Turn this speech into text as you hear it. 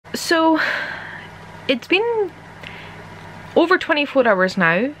So it's been over 24 hours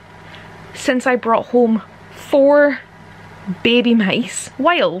now since I brought home 4 baby mice,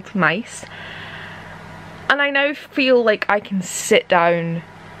 wild mice, and I now feel like I can sit down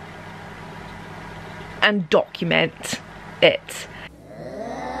and document it.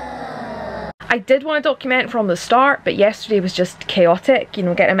 I did want to document from the start, but yesterday was just chaotic, you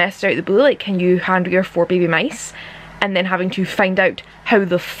know, getting a message out of the blue like, can you hand rear 4 baby mice? And then having to find out how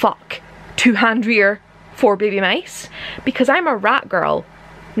the fuck to hand rear 4 baby mice, because I'm a rat girl.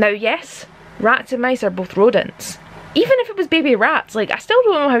 Now yes, rats and mice are both rodents. Even if it was baby rats, like, I still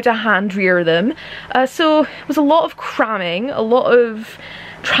don't know how to hand rear them. So it was a lot of cramming, a lot of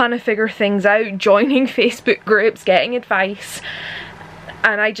trying to figure things out, joining Facebook groups, getting advice.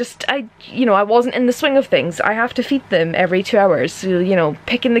 And you know, I wasn't in the swing of things. I have to feed them every 2 hours. So, you know,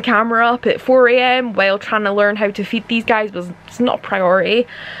 picking the camera up at 4 AM while trying to learn how to feed these guys it's not a priority.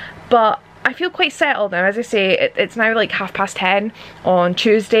 But I feel quite settled now. As I say, it's now like 10:30 on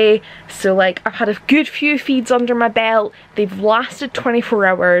Tuesday. So like, I've had a good few feeds under my belt. They've lasted 24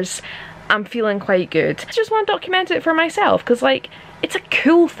 hours. I'm feeling quite good. I just want to document it for myself because like, it's a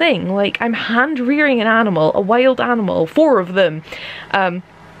cool thing. Like, I'm hand rearing an animal, a wild animal, 4 of them.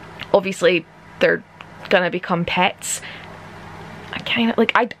 Obviously they're gonna become pets.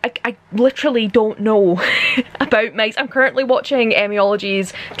 I literally don't know about mice. I'm currently watching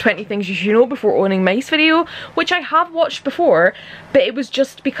Emmyology's 20 Things You Should Know Before Owning Mice video, which I have watched before, but it was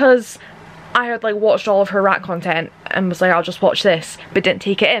just because I had like watched all of her rat content and was like, I'll just watch this, but didn't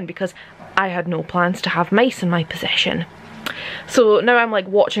take it in because I had no plans to have mice in my possession. So now I'm like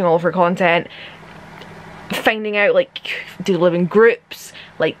watching all of her content, finding out like, do they live in groups,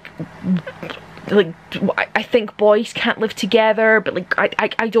 like I think boys can't live together, but like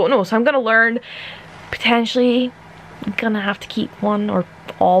I don't know. So I'm gonna learn. Potentially gonna have to keep one or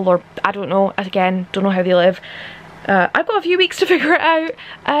all, or I don't know. Again, don't know how they live. I've got a few weeks to figure it out.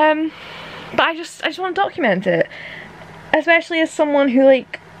 But I just want to document it, especially as someone who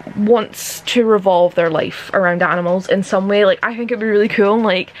like wants to revolve their life around animals in some way. Like, I think it'd be really cool in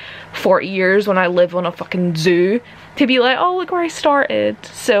like 40 years when I live on a fucking zoo to be like, oh, look where I started.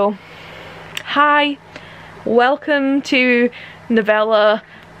 So hi, welcome to Novella,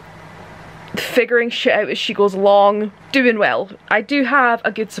 figuring shit out as she goes along, doing well. I do have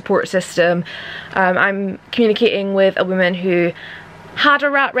a good support system. I'm communicating with a woman who had a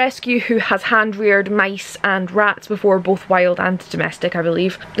rat rescue, who has hand reared mice and rats before, both wild and domestic, I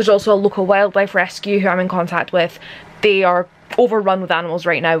believe. There's also a local wildlife rescue who I'm in contact with. They are overrun with animals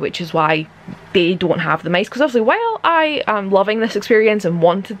right now, which is why they don't have the mice, because obviously while I am loving this experience and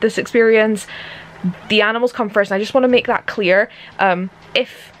wanted this experience, the animals come first, and I just want to make that clear.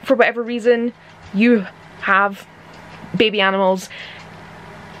 If for whatever reason you have baby animals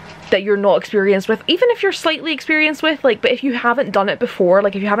that you're not experienced with, even if you're slightly experienced with, like, but if you haven't done it before,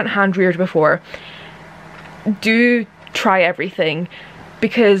 like if you haven't hand reared before, do try everything,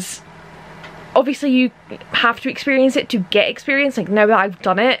 because obviously you have to experience it to get experience. Like, now that I've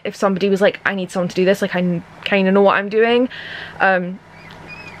done it, if somebody was like, I need someone to do this, like, I kind of know what I'm doing.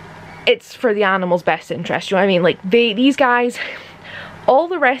 It's for the animal's best interest, you know what I mean? Like, these guys, all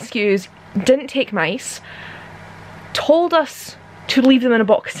the rescues didn't take mice, told us to leave them in a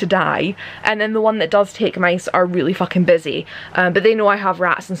box to die, and then the one that does take mice are really fucking busy. But they know I have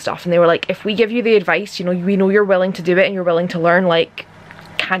rats and stuff, and they were like, if we give you the advice, you know, we know you're willing to do it and you're willing to learn, like,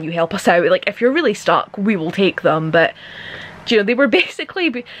 can you help us out? Like, if you're really stuck, we will take them. But, you know, they were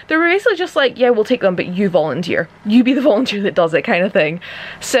basically just like, yeah, we'll take them, but you volunteer. You be the volunteer that does it, kind of thing.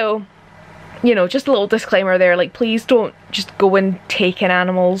 So, you know, just a little disclaimer there, like, please don't just go and take in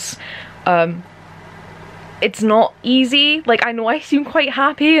animals. It's not easy. Like, I know I seem quite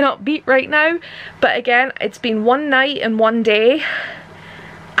happy and upbeat right now, but again, it's been one night and one day.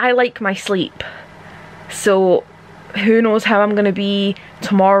 I like my sleep. So who knows how I'm gonna be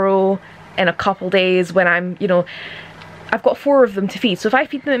tomorrow, in a couple days, when I'm, you know, I've got 4 of them to feed. So if I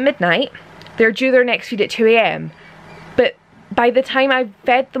feed them at midnight, they're due their next feed at 2 AM. But by the time I've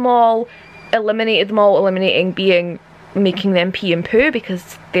fed them all, eliminated them all, eliminating being making them pee and poo,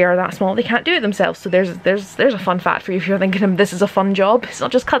 because they are that small they can't do it themselves. So there's a fun fact for you if you're thinking this is a fun job. It's not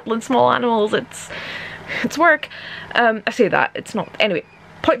just cuddling small animals, it's work. I say that, it's not. Anyway,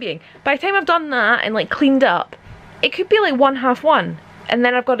 point being, by the time I've done that and like cleaned up, it could be like 1:30, and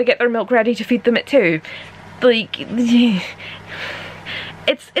then I've got to get their milk ready to feed them at 2. Like,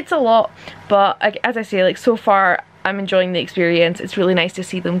 it's a lot, but as I say, like, so far I'm enjoying the experience. It's really nice to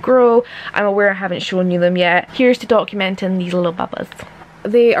see them grow. I'm aware I haven't shown you them yet. Here's to documenting these little bubbas.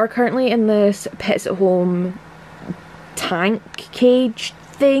 They are currently in this Pets at Home tank cage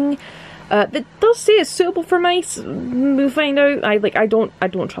thing that does say it's suitable for mice. We'll find out. I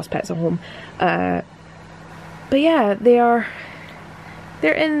don't trust pets at home. But yeah, they're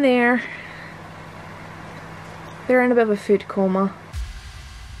in there. They're in a bit of a food coma.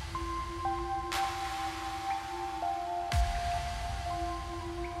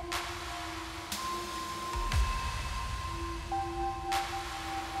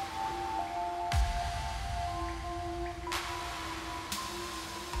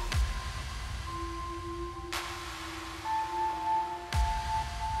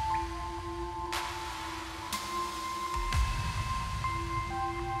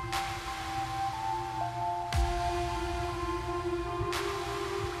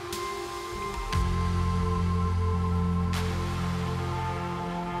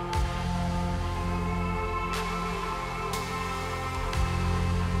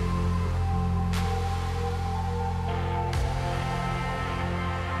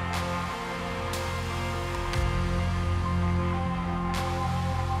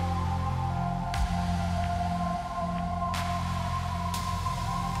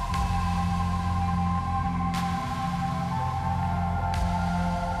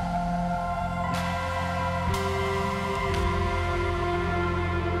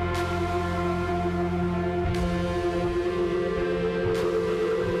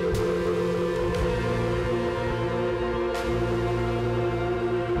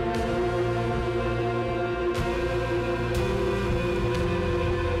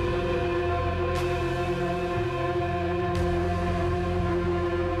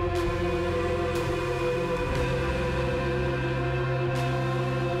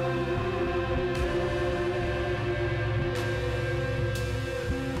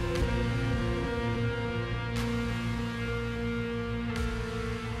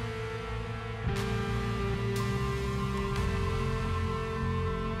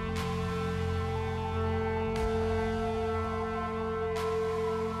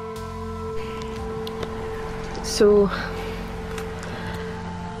 So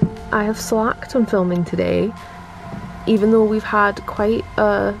I have slacked on filming today, even though we've had quite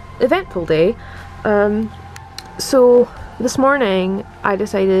a eventful day. So this morning I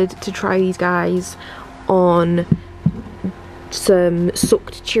decided to try these guys on some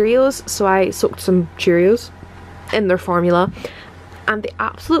soaked Cheerios. So I soaked some Cheerios in their formula and they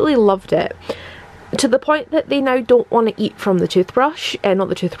absolutely loved it, to the point that they now don't want to eat from the toothbrush, not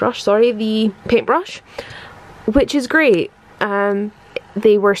the toothbrush, sorry, the paintbrush, which is great.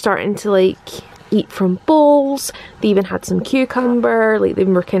 They were starting to like eat from bowls. They even had some cucumber, like they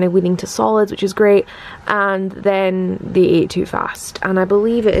were kind of weaning to solids, which is great. And then they ate too fast, and I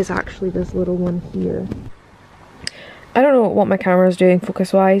believe it is actually this little one here. I don't know what my camera is doing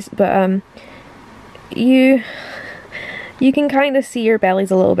focus wise, but you can kind of see her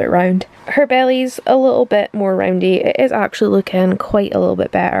belly's a little bit round. Her belly's a little bit more roundy. It is actually looking quite a little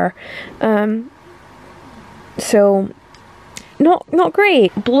bit better. So not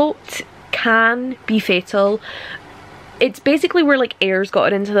great. Bloat can be fatal. It's basically where like air's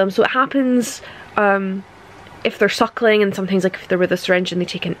gotten into them, so it happens if they're suckling, and sometimes like if they're with a syringe and they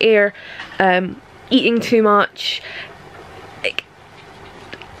take in air, eating too much. Like,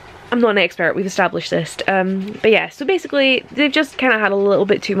 I'm not an expert, we've established this, but yeah, so basically they've just kind of had a little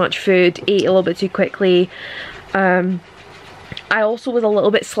bit too much food, ate a little bit too quickly. I also was a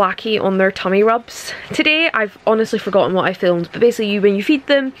little bit slacky on their tummy rubs today. I've honestly forgotten what I filmed, but basically when you feed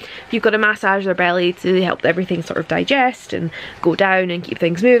them, you've got to massage their belly to help everything sort of digest and go down and keep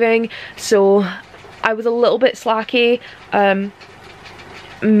things moving. So I was a little bit slacky.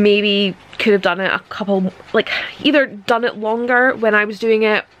 Maybe could have done it a couple, like either done it longer when I was doing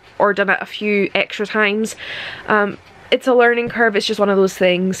it or done it a few extra times. It's a learning curve, it's just one of those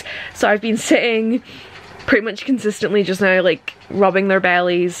things. So I've been sitting pretty much consistently just now, like rubbing their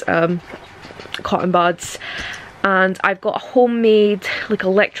bellies, cotton buds, and I've got a homemade like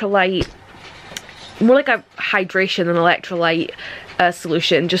electrolyte, more like a hydration than electrolyte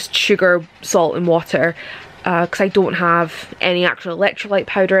solution, just sugar, salt and water, because I don't have any actual electrolyte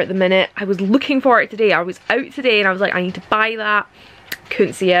powder at the minute. I was looking for it today. I was out today and I was like, I need to buy that.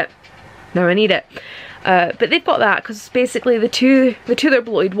 Couldn't see it. Now I need it. But they've got that because basically the two that are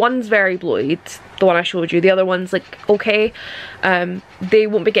bloated, one's very bloated, the one I showed you, the other one's like okay. They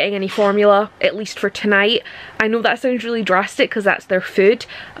won't be getting any formula, at least for tonight. I know that sounds really drastic because that's their food,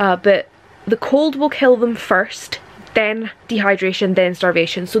 but the cold will kill them first, then dehydration, then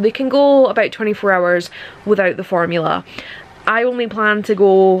starvation. So they can go about 24 hours without the formula. I only plan to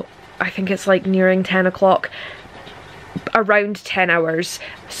go, I think it's like nearing 10 o'clock, around 10 hours.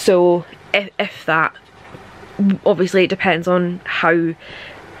 So if that, obviously it depends on how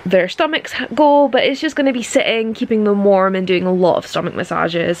their stomachs go, but it's just going to be sitting, keeping them warm and doing a lot of stomach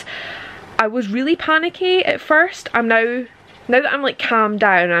massages. I was really panicky at first. Now that I'm like calmed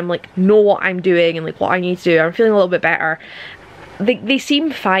down, I'm like know what I'm doing and like what I need to do, I'm feeling a little bit better. They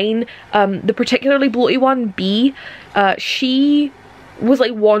seem fine. The particularly bloaty one, B, she was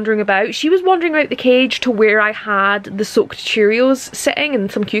like wandering about. She was wandering out the cage to where I had the soaked Cheerios sitting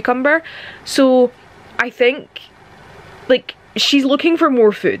and some cucumber. So I think like she's looking for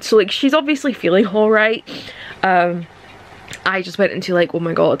more food. So like she's obviously feeling alright. I just went into like, oh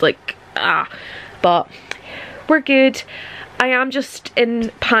my god, like but we're good. I am just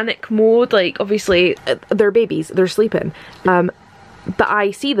in panic mode. Like obviously they're babies, they're sleeping, but I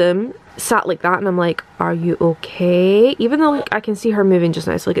see them sat like that and I'm like, are you okay? Even though like I can see her moving just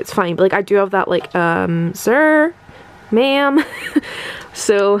now, so like it's fine, but like I do have that like sir, ma'am.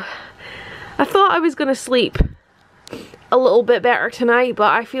 So I thought I was gonna sleep a little bit better tonight,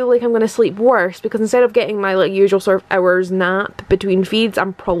 but I feel like I'm gonna sleep worse because instead of getting my like usual sort of hours nap between feeds,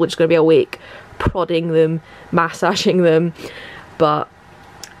 I'm probably just gonna be awake prodding them, massaging them. But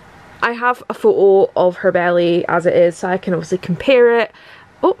I have a photo of her belly as it is, so I can obviously compare it.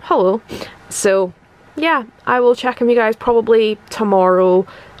 Oh, hello. So yeah, I will check in with you guys probably tomorrow,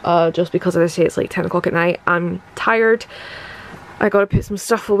 just because as I say it's like 10 o'clock at night. I'm tired. I gotta put some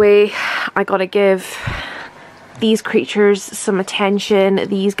stuff away. I gotta give these creatures some attention.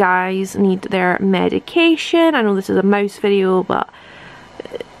 These guys need their medication. I know this is a mouse video, but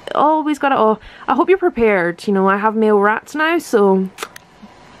always gotta, I hope you're prepared. You know, I have male rats now, so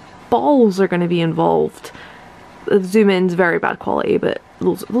balls are going to be involved. The zoom in's very bad quality, but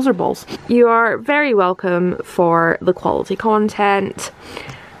those are balls. You are very welcome for the quality content,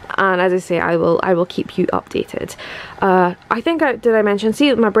 and as I say, I will keep you updated. I think did I mention,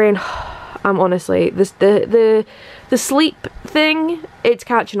 see my brain, I'm honestly, the sleep thing, it's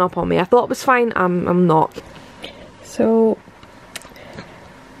catching up on me. I thought it was fine, I'm not. So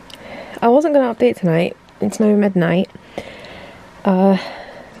I wasn't going to update tonight. It's now midnight.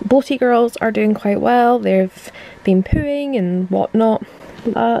 Bloaty girls are doing quite well. They've been pooing and whatnot.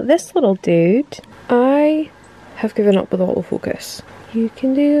 This little dude, I have given up with autofocus. You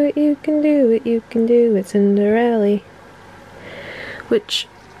can do it, you can do it, you can do it, Cinderella. Which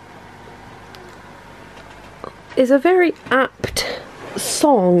is a very apt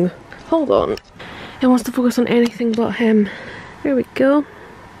song. Hold on. It wants to focus on anything but him. There we go.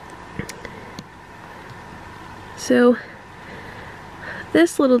 So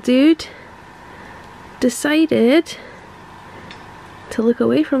this little dude decided to look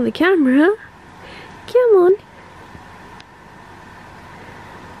away from the camera. Come on.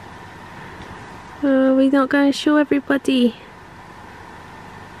 We're not gonna show everybody.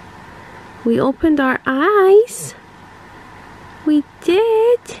 We opened our eyes. We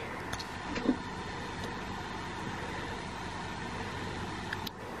did.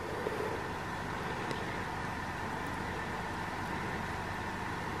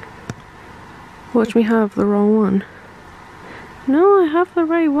 Watch me have the wrong one. No, I have the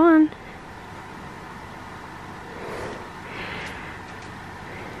right one.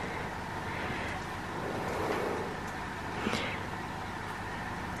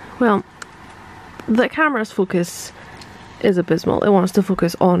 Well, the camera's focus is abysmal. It wants to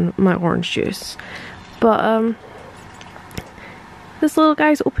focus on my orange juice. But, this little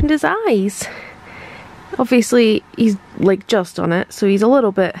guy's opened his eyes. Obviously, he's, like, just on it, so he's a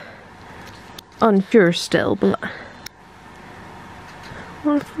little bit unsure still, but I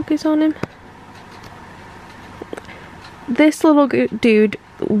want to focus on him. This little dude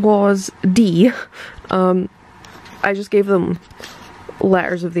was D. I just gave them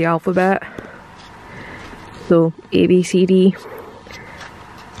letters of the alphabet, so A, B, C, D.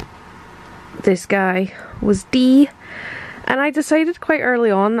 This guy was D, and I decided quite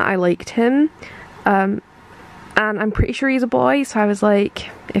early on that I liked him, and I'm pretty sure he's a boy, so I was like,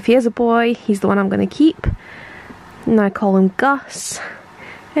 if he is a boy, he's the one I'm going to keep. And I call him Gus,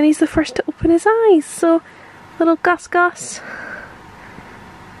 and he's the first to open his eyes, so little Gus.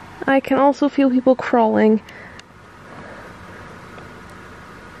 I can also feel people crawling.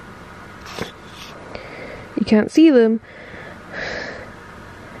 You can't see them,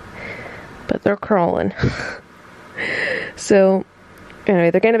 but they're crawling. So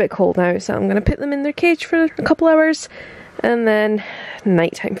anyway, they're getting a bit cold now, so I'm going to put them in their cage for a couple hours and then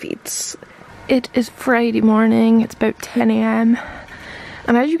nighttime feeds. It is Friday morning, it's about 10 AM,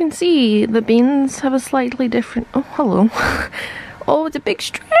 and as you can see, the beans have a slightly different, oh hello. Oh, it's a big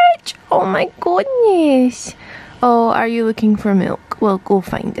stretch, oh my goodness. Oh, are you looking for milk? Well, go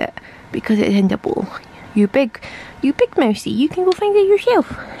find it, because it's in the bowl. You big You big mousey, you can go find it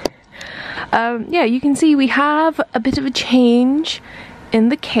yourself. Yeah, you can see we have a bit of a change in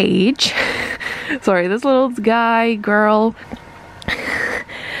the cage. Sorry, this little guy, girl,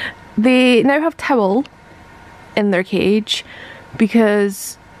 they now have towel in their cage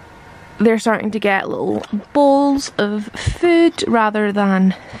because they're starting to get little bowls of food rather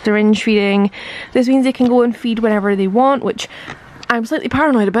than syringe feeding. This means they can go and feed whenever they want, which I'm slightly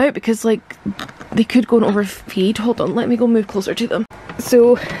paranoid about because like they could go and overfeed. Hold on, let me go move closer to them.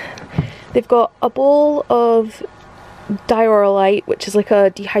 So they've got a bowl of diorolite, which is like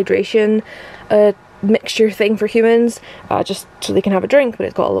a dehydration mixture thing for humans, just so they can have a drink, but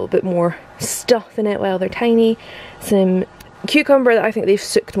it's got a little bit more stuff in it while they're tiny. Some cucumber that I think they've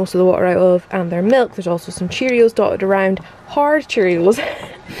soaked most of the water out of, and their milk. There's also some Cheerios dotted around, hard Cheerios.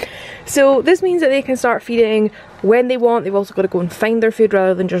 So this means that they can start feeding when they want. They've also got to go and find their food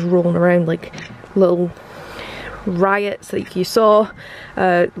rather than just rolling around like little riots like you saw,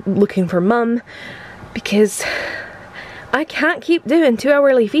 looking for mum, because I can't keep doing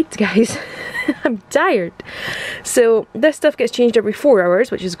 2-hourly feeds, guys. I'm tired. So this stuff gets changed every 4 hours,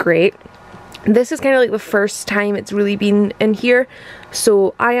 which is great. This is kind of like the first time it's really been in here,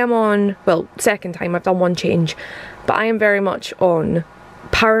 so I am on, well, second time, I've done one change, but I am very much on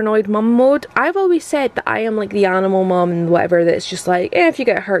paranoid mum mode. I've always said that I am like the animal mum and whatever, that's just like, if you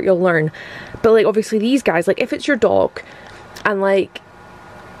get hurt you'll learn. But like obviously these guys, like if it's your dog and like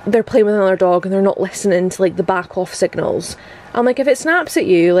they're playing with another dog and they're not listening to like the back off signals, I'm like, if it snaps at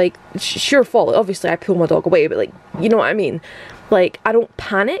you, like it's your fault. Obviously I pull my dog away, but like, you know what I mean? Like, I don't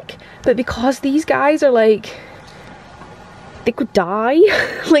panic, but because these guys are like, they could die.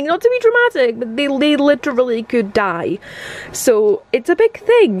 Like, not to be dramatic, but they literally could die. So it's a big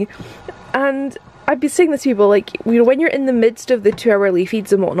thing. And I'd be saying this to people, like, you know, when you're in the midst of the 2-hourly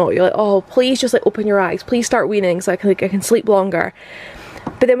feeds and whatnot, you're like, oh, please just like open your eyes, please start weaning so I can sleep longer.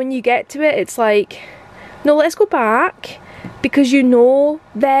 But then when you get to it, it's like, no, let's go back, because you know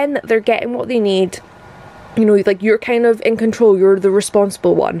then that they're getting what they need. You know, like you're kind of in control, you're the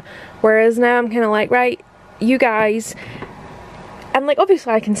responsible one. Whereas now I'm kind of like, right, you guys, and like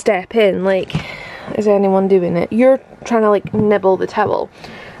obviously I can step in, like, is anyone doing it? You're trying to like nibble the towel.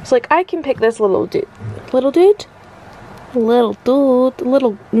 So like I can pick this little dude. Little dude? Little dude.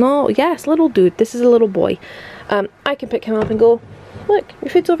 Little, no, yes, little dude. This is a little boy. I can pick him up and go, look, your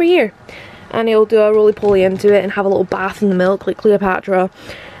food's over here. And he'll do a roly-poly into it and have a little bath in the milk like Cleopatra.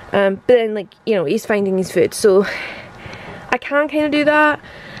 But then, like, you know, he's finding his food, so I can kind of do that.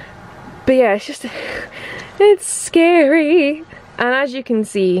 But yeah, it's just, it's scary. And as you can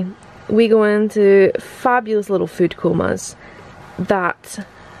see, we go into fabulous little food comas that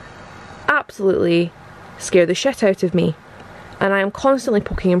absolutely scare the shit out of me. And I am constantly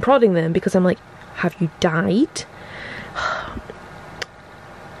poking and prodding them because I'm like, have you died?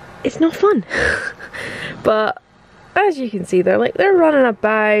 It's not fun. But as you can see, they're running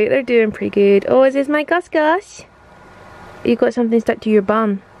about, they're doing pretty good. Oh, is this my Gus Gus? You got something stuck to your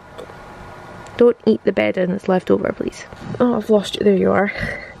bum. Don't eat the bedding that's left over, please. Oh, I've lost you. There you are.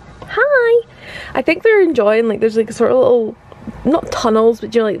 Hi! I think they're enjoying, like, there's like a sort of little, not tunnels,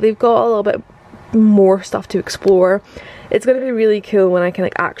 but you know, like they've got a little bit more stuff to explore. It's gonna be really cool when I can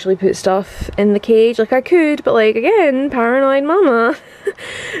like actually put stuff in the cage. Like I could, but like again, paranoid mama.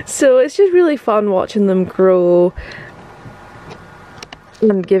 So it's just really fun watching them grow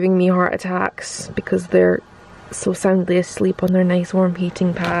and giving me heart attacks because they're so soundly asleep on their nice warm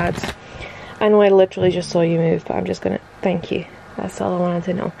heating pads. I know I literally just saw you move, but I'm just gonna thank you. That's all I wanted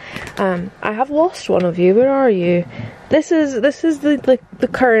to know. I have lost one of you. Where are you? This is the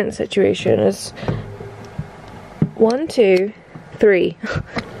current situation. Is 1, 2, 3.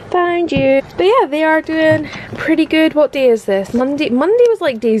 Found you. But yeah, they are doing pretty good. What day is this? Monday. Monday was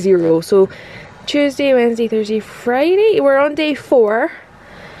like day 0. So Tuesday, Wednesday, Thursday, Friday. We're on day 4.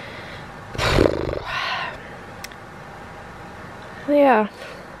 Yeah.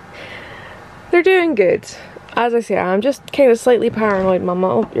 They're doing good. As I say, I'm just kind of slightly paranoid, mama.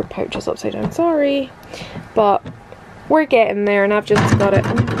 Oh, your pouch is upside down. Sorry. But we're getting there and I've just got it.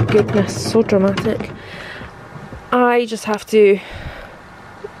 Oh goodness, so dramatic. I just have to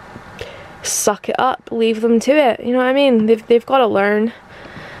suck it up, leave them to it. You know what I mean? They've got to learn.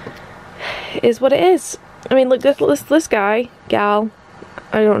 It is what it is. I mean, look, this guy, gal,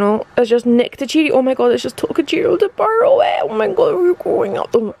 I don't know, has just nicked a Cheerio. Oh my god, it's just took a Cheerio to burrow it. Oh my god, we're going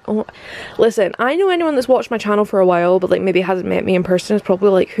up. Oh. Listen, I know anyone that's watched my channel for a while, but like maybe hasn't met me in person is probably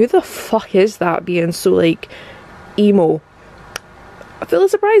like, who the fuck is that being so like emo? I feel the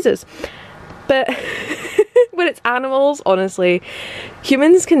surprises. But when it's animals, honestly,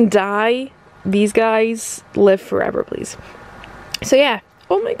 humans can die these guys live forever, please. So yeah.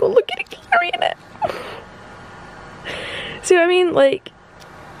 Oh my god, look at it carrying it. See what I mean? Like,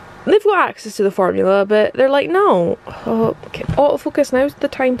 they've got access to the formula, but they're like, no. Oh, okay. Autofocus, now's the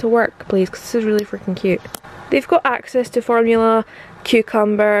time to work, please, because this is really freaking cute. They've got access to formula,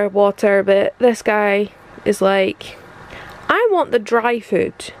 cucumber, water, but this guy is like, I want the dry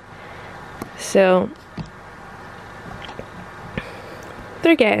food. So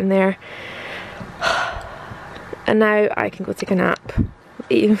they're getting there. And now I can go take a nap.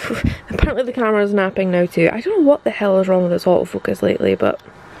 Apparently the camera's napping now too. I don't know what the hell is wrong with this autofocus lately, but...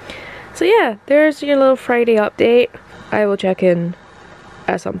 So yeah, there's your little Friday update. I will check in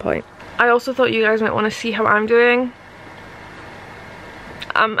at some point. I also thought you guys might want to see how I'm doing.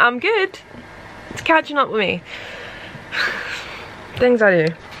 I'm good. It's catching up with me. Things I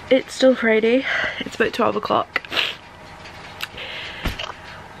do. It's still Friday. It's about 12 o'clock.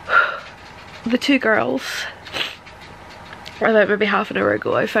 The two girls, about maybe half an hour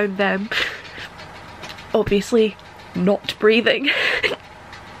ago, I found them obviously not breathing.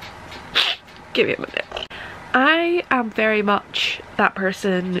 Give me a minute. I am very much that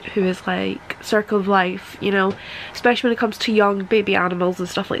person who is like, circle of life, you know, especially when it comes to young baby animals and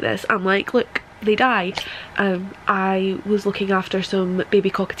stuff like this. I'm like, look, they die. I was looking after some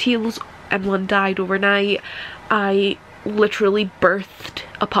baby cockatiels and one died overnight. I literally birthed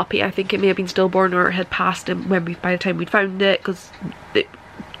a puppy. I think it may have been stillborn or it had passed him by the time we'd found it, because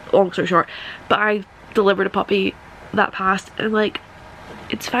long story short, but I delivered a puppy that passed, and like,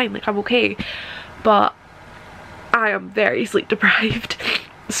 it's fine, like I'm okay, but I am very sleep deprived.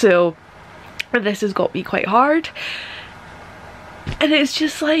 So this has got me quite hard, and it's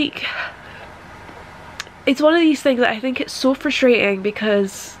just like, it's one of these things that I think it's so frustrating,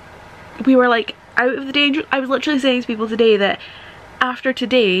 because we were like out of the danger. I was literally saying to people today that after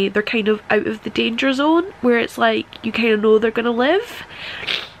today they're kind of out of the danger zone, where it's like you kind of know they're gonna live.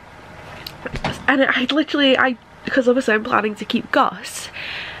 And because obviously I'm planning to keep Gus,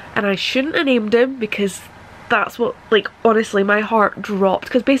 and I shouldn't have named him, because that's what, like, honestly my heart dropped,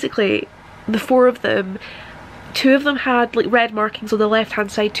 because basically the four of them, two of them had like red markings on the left hand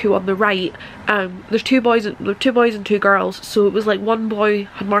side, two on the right. There's two boys and two girls, so it was like one boy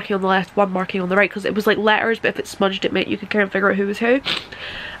had marking on the left, one marking on the right, because it was like letters, but if it smudged it meant you could kind of figure out who was who.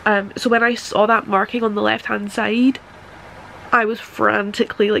 So when I saw that marking on the left hand side, I was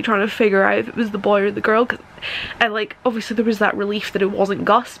frantically like trying to figure out if it was the boy or the girl, and like obviously there was that relief that it wasn't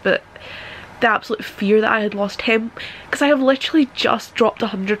Gus, but the absolute fear that I had lost him, because I have literally just dropped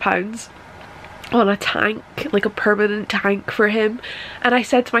 £100 on a tank, like a permanent tank for him. And I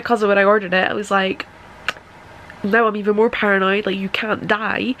said to my cousin when I ordered it, I was like, now I'm even more paranoid, like, you can't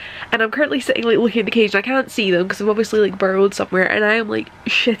die. And I'm currently sitting like looking at the cage and I can't see them because I'm obviously like burrowed somewhere, and I am like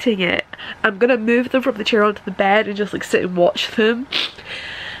shitting it. I'm gonna move them from the chair onto the bed and just like sit and watch them.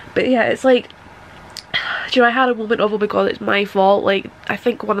 But yeah, it's like, do you know, I had a moment of, oh my god, it's my fault. Like, I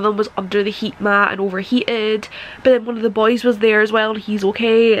think one of them was under the heat mat and overheated, but then one of the boys was there as well and he's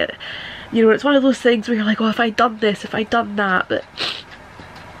okay. You know, it's one of those things where you're like, oh, if I'd done this, if I'd done that, but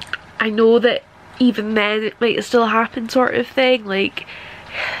I know that even then it might still happen, sort of thing. Like,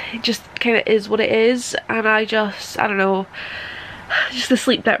 it just kind of is what it is, and I don't know, just the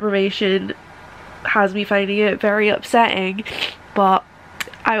sleep deprivation has me finding it very upsetting. But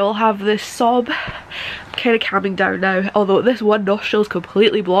I will have this sob. I'm kind of calming down now, although this one nostril is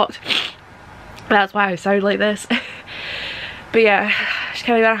completely blocked. That's why I sound like this. But yeah, just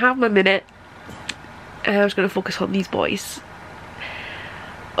kind of gonna have my minute, and I'm just gonna focus on these boys.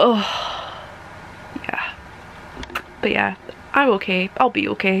 Oh, yeah. But yeah, I'm okay. I'll be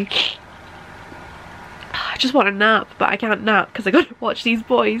okay. I just want a nap, but I can't nap because I gotta watch these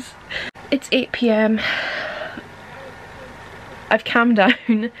boys. It's 8 PM. I've calmed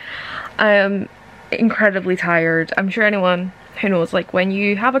down. I am incredibly tired. I'm sure anyone who knows, like, when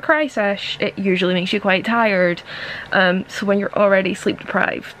you have a cry sesh, it usually makes you quite tired. So when you're already sleep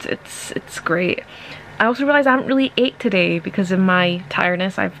deprived, it's great. I also realised I haven't really ate today because of my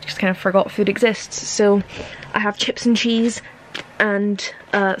tiredness. I've just kind of forgot food exists. So I have chips and cheese and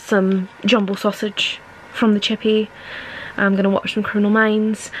some jumbo sausage from the chippy. I'm gonna watch some Criminal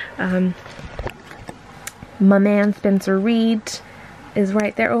Minds. My man Spencer Reid is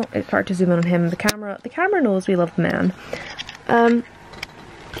right there. Oh, it's hard to zoom in on him. The camera knows we love the man.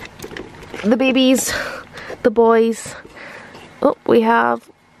 The babies, the boys. Oh, we have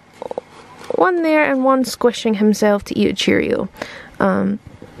one there and one squishing himself to eat a Cheerio. Oh,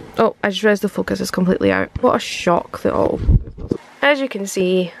 I just realized the focus is completely out. What a shock that all. As you can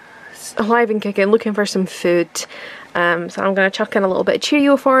see, alive and kicking, looking for some food. So I'm going to chuck in a little bit of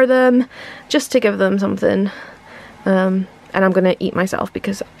Cheerio for them, just to give them something. And I'm going to eat myself,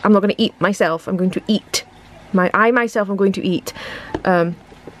 because I'm not going to eat myself, I'm going to eat. I myself am going to eat. So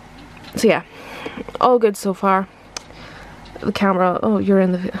yeah, all good so far. The camera, oh, you're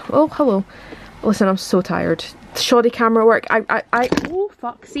in the, oh, hello. Listen, I'm so tired. Shoddy camera work. Oh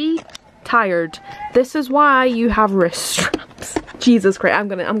fuck, see? Tired. This is why you have wrist straps. Jesus Christ, I'm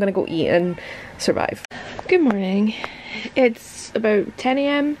gonna go eat and survive. Good morning. It's about 10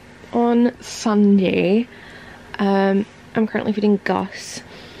 AM on Sunday. I'm currently feeding Gus.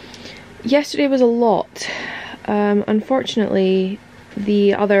 Yesterday was a lot. Unfortunately,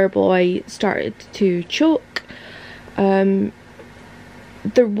 the other boy started to choke.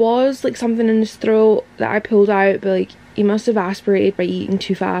 There was like something in his throat that I pulled out, but like he must have aspirated by eating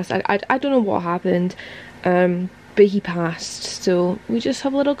too fast. I don't know what happened, but he passed. So we just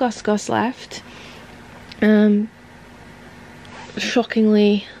have little Gus left.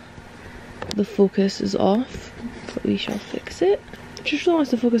 Shockingly, the focus is off, but we shall fix it. It just really wants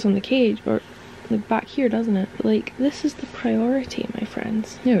to focus on the cage, or like back here, doesn't it? But like, this is the priority, my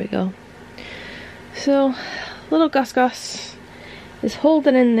friends. There we go. So little Gus is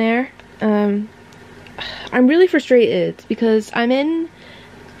holding in there. I'm really frustrated because I'm in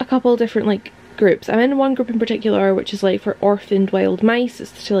a couple different like groups. I'm in one group in particular which is like for orphaned wild mice.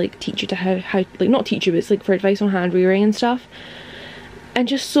 It's to like teach you to how like, not teach you, but it's like for advice on hand rearing and stuff. And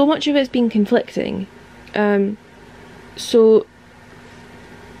just so much of it's been conflicting. So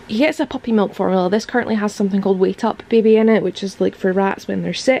he gets a puppy milk formula. This currently has something called Weight Up Baby in it, which is like for rats when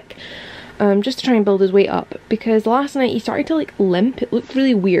they're sick. Just to try and build his weight up, because last night he started to like limp. It looked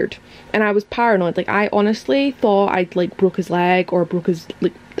really weird and I was paranoid. Like, I honestly thought I'd like broke his leg or broke his,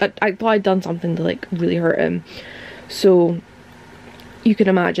 like, I thought I'd done something to like really hurt him. So you can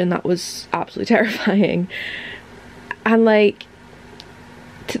imagine that was absolutely terrifying. And like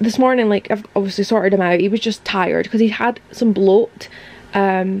this morning, like, I've obviously sorted him out. He was just tired because he had some bloat.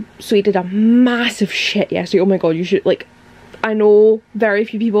 So he did a massive shit yesterday. Oh my god, you should, like, I know very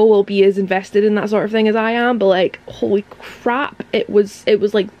few people will be as invested in that sort of thing as I am, but like, holy crap, it was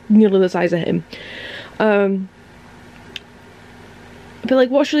like nearly the size of him. But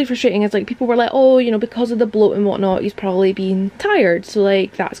like, what's really frustrating is like, people were like, oh, you know, because of the bloat and whatnot, he's probably been tired, so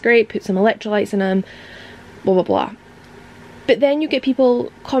like, that's great, put some electrolytes in him, blah blah blah. But then you get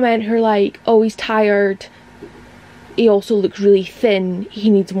people comment who are like, oh, he's tired, he also looks really thin, he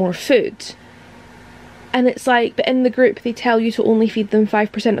needs more food. And it's like, but in the group they tell you to only feed them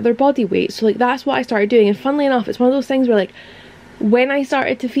 5% of their body weight. So like, that's what I started doing. And funnily enough, it's one of those things where like, when I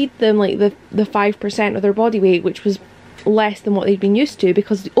started to feed them like the 5% of their body weight, which was less than what they'd been used to,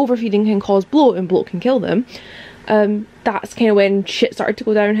 because overfeeding can cause bloat and bloat can kill them, that's kind of when shit started to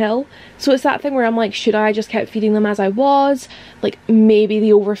go downhill. So it's that thing where I'm like, should I just kept feeding them as I was? Like, maybe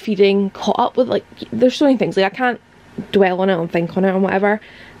the overfeeding caught up with, like, there's so many things. Like, I can't dwell on it and think on it and whatever.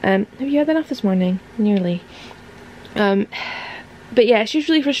 Have you had enough this morning? Nearly. But yeah, it's just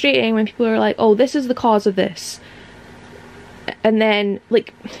really frustrating when people are like, oh, this is the cause of this. And then,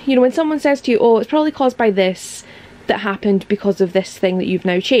 like, you know, when someone says to you, oh, it's probably caused by this that happened because of this thing that you've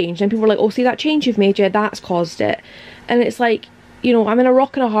now changed. And people are like, oh, see that change you've made, yeah, that's caused it. And it's like, you know, I'm in a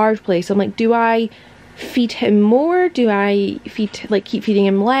rock and a hard place. I'm like, do I feed him more? Do I keep feeding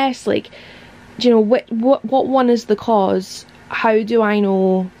him less? Like, do you know, what one is the cause? How do I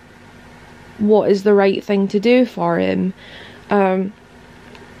know what is the right thing to do for him? But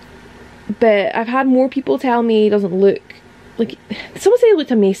I've had more people tell me he doesn't look like, someone said he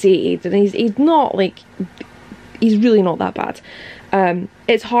looked emaciated, and he's not, like, he's really not that bad.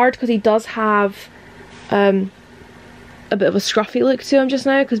 It's hard because he does have a bit of a scruffy look to him just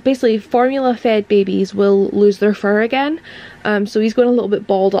now, because basically formula fed babies will lose their fur again. So he's going a little bit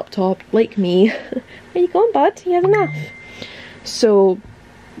bald up top, like me. Where you going, bud? You had enough. So,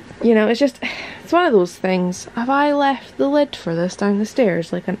 you know, it's one of those things. Have I left the lid for this down the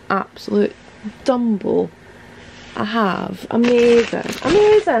stairs like an absolute dumbo? I have. Amazing.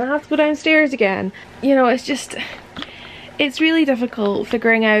 Amazing. I have to go downstairs again. You know, it's really difficult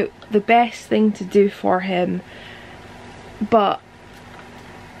figuring out the best thing to do for him. But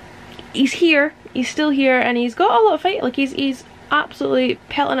he's here. He's still here, and he's got a lot of fight. Like, he's absolutely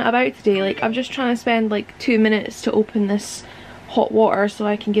pelting it about today. Like, I'm just trying to spend like 2 minutes to open this hot water so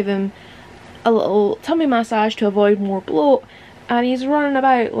I can give him a little tummy massage to avoid more bloat, and he's running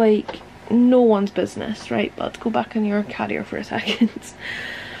about like no one's business. Right, bud, go back in your carrier for a second.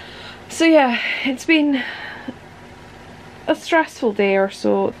 So yeah, it's been a stressful day or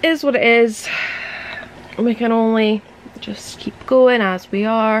so. It is what it is. We can only just keep going as we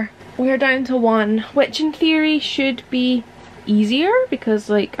are. we're down to 1, which in theory should be easier because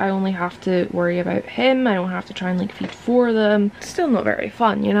like I only have to worry about him. I don't have to try and like feed 4 of them. It's still not very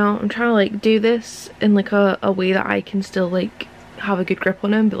fun, you know. I'm trying to like do this in like a way that I can still like have a good grip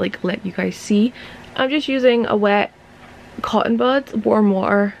on him but like let you guys see. I'm just using a wet cotton bud, warm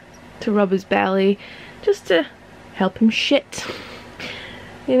water to rub his belly just to help him shit.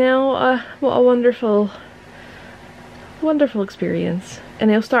 You know, what a wonderful experience. And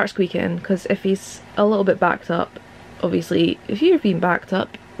he'll start squeaking because if he's a little bit backed up, obviously if you've been backed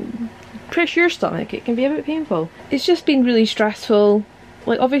up, press your stomach, it can be a bit painful. It's just been really stressful.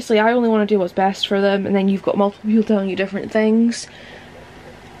 Like obviously I only want to do what's best for them and then you've got multiple people telling you different things,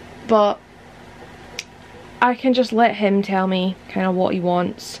 but I can just let him tell me kind of what he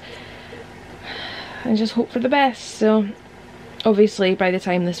wants and just hope for the best. So obviously by the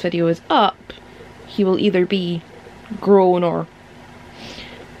time this video is up, he will either be grown or,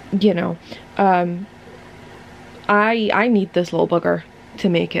 you know, I need this little bugger to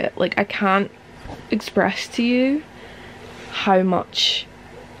make it. Like I can't express to you how much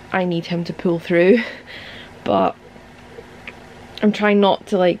I need him to pull through, but I'm trying not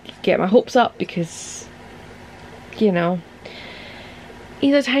to like get my hopes up because, you know,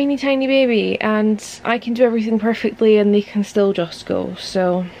 he's a tiny baby and I can do everything perfectly and they can still just go.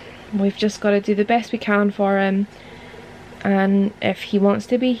 So we've just got to do the best we can for him, and if he wants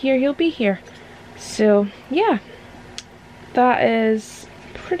to be here, he'll be here. So yeah, that is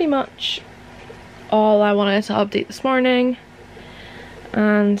pretty much all I wanted to update this morning,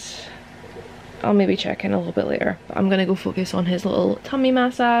 and I'll maybe check in a little bit later. But I'm gonna go focus on his little tummy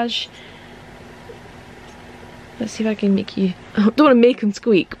massage. Let's see if I can make you... I don't want to make him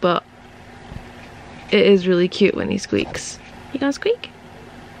squeak, but it is really cute when he squeaks. You gonna squeak?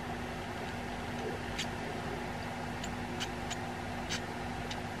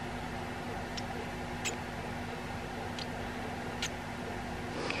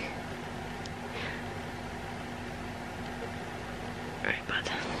 Alright, bud.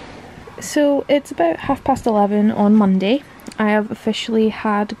 So it's about 11:30 on Monday. I have officially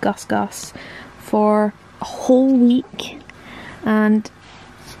had Gus for a whole week and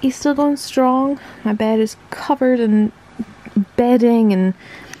he's still going strong. My bed is covered in bedding and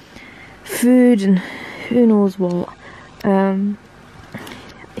food and who knows what.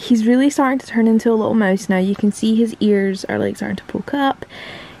 He's really starting to turn into a little mouse now. You can see his ears are like starting to poke up.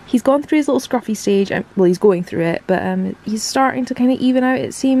 He's gone through his little scruffy stage. Well, he's going through it, but he's starting to kind of even out,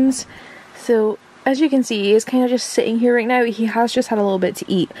 it seems. So as you can see, he's kind of just sitting here right now. He has just had a little bit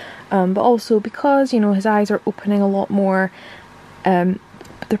to eat, but also because, you know, his eyes are opening a lot more, they're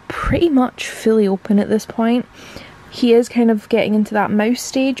pretty much fully open at this point. He is kind of getting into that mouse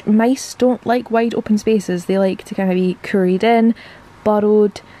stage. Mice don't like wide open spaces. They like to kind of be curried in,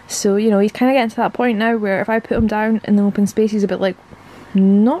 burrowed. So, you know, he's kind of getting to that point now where if I put him down in the open space, he's a bit like,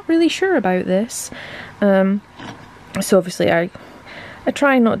 not really sure about this. So obviously I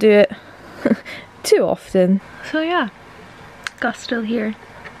try and not do it too often. So yeah, Gus still here,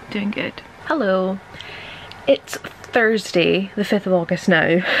 doing good. Hello. It's Thursday, the 5th of August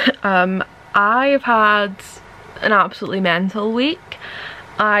now. I've had an absolutely mental week.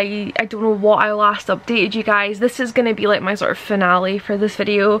 I don't know what I last updated you guys. This is going to be like my sort of finale for this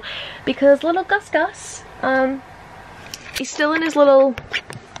video because little Gus, he's still in his little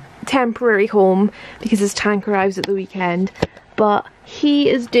temporary home because his tank arrives at the weekend. But he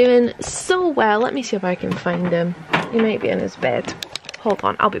is doing so well. Let me see if I can find him. He might be in his bed. Hold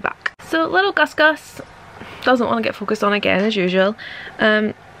on, I'll be back. So little Gus doesn't want to get focused on again as usual.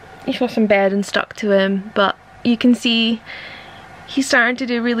 He's got some bed and stuck to him, but you can see he's starting to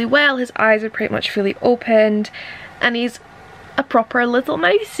do really well. His eyes are pretty much fully opened and he's a proper little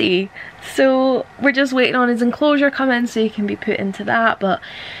mousey. So we're just waiting on his enclosure come in so he can be put into that, but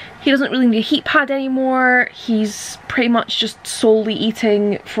he doesn't really need a heat pad anymore. He's pretty much just solely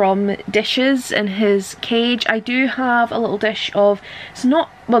eating from dishes in his cage. I do have a little dish of, it's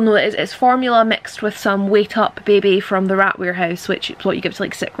not, well no it's formula mixed with some Weight Up Baby from the rat warehouse, which is what you give to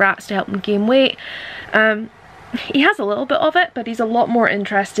like sick rats to help them gain weight. He has a little bit of it, but he's a lot more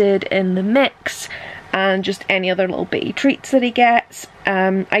interested in the mix and just any other little bitty treats that he gets.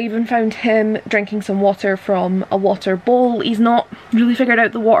 I even found him drinking some water from a water bowl. He's not really figured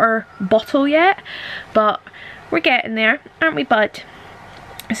out the water bottle yet, but we're getting there, aren't we, bud?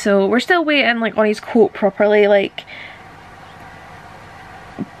 So we're still waiting like on his coat properly, like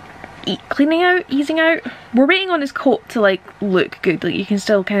cleaning out, easing out. We're waiting on his coat to like look good. Like you can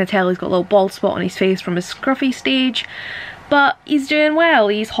still kind of tell he's got a little bald spot on his face from his scruffy stage, but he's doing well.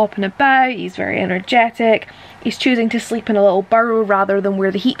 He's hopping about, he's very energetic, he's choosing to sleep in a little burrow rather than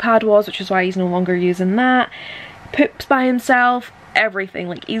where the heat pad was, which is why he's no longer using that. Poops by himself, everything.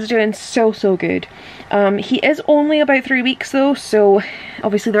 Like, he's doing so good. He is only about 3 weeks though, so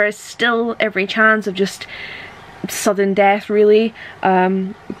obviously there is still every chance of just sudden death really,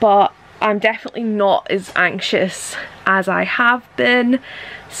 but I'm definitely not as anxious as I have been.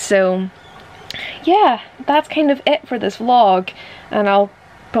 So yeah, that's kind of it for this vlog, and I'll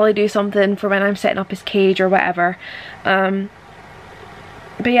probably do something for when I'm setting up his cage or whatever.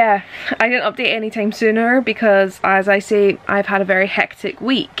 But yeah, I didn't update anytime sooner because, as I say, I've had a very hectic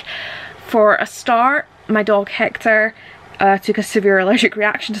week. For a start, my dog Hector took a severe allergic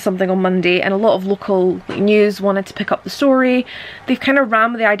reaction to something on Monday, and a lot of local news wanted to pick up the story. They've kind of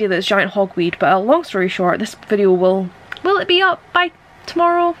ran with the idea that it's giant hogweed, but long story short, this video will it be up by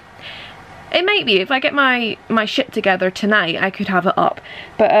tomorrow? It might be. If I get my shit together tonight, I could have it up.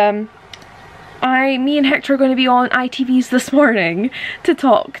 But me and Hector are going to be on ITVs this morning to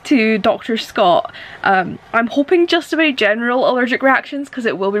talk to Dr. Scott. I'm hoping just about general allergic reactions, because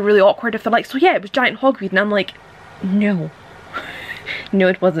it will be really awkward if they're like, so yeah, it was giant hogweed, and I'm like, no. No,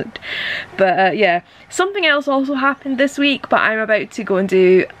 it wasn't. But yeah, something else also happened this week, but I'm about to go and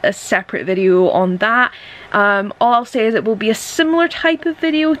do a separate video on that. All I'll say is it will be a similar type of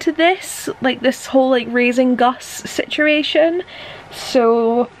video to this, like this whole like raising Gus situation.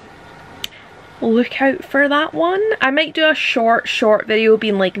 So look out for that one. I might do a short video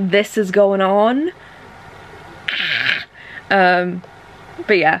being like, this is going on.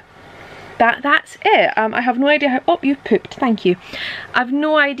 But yeah, that's it. I have no idea how— oh, you've pooped, thank you. I have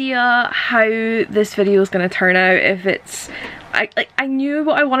no idea how this video is going to turn out. If it's— I knew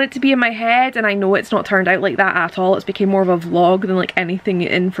what I wanted it to be in my head, and I know it's not turned out like that at all. It's became more of a vlog than like anything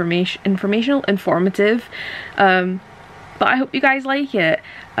informative. But I hope you guys like it.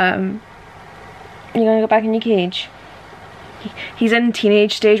 You're gonna go back in your cage? He's in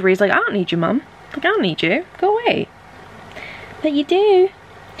teenage stage where he's like, I don't need you, mum. Like, I don't need you. Go away. But you do.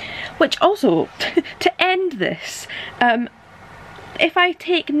 Which also, to end this, if I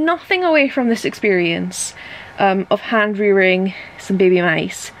take nothing away from this experience of hand rearing some baby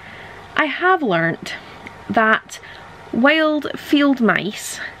mice, I have learnt that wild field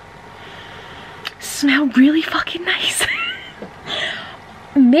mice smell really fucking nice.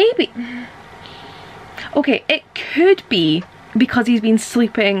 Maybe. Okay, it could be because he's been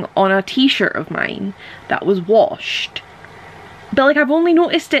sleeping on a t-shirt of mine that was washed. But like, I've only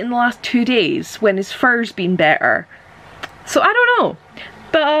noticed it in the last 2 days when his fur's been better. So I don't know.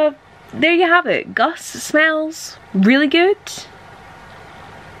 But there you have it. Gus smells really good.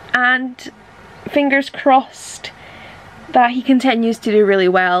 And fingers crossed that he continues to do really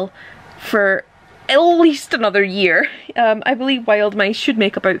well for at least another year. I believe wild mice should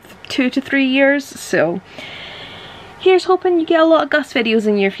make about 2 to 3 years. So here's hoping you get a lot of Gus videos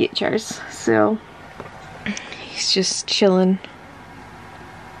in your futures. So he's just chilling.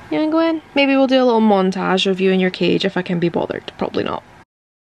 You wanna go in? Maybe we'll do a little montage of you in your cage if I can be bothered. Probably not.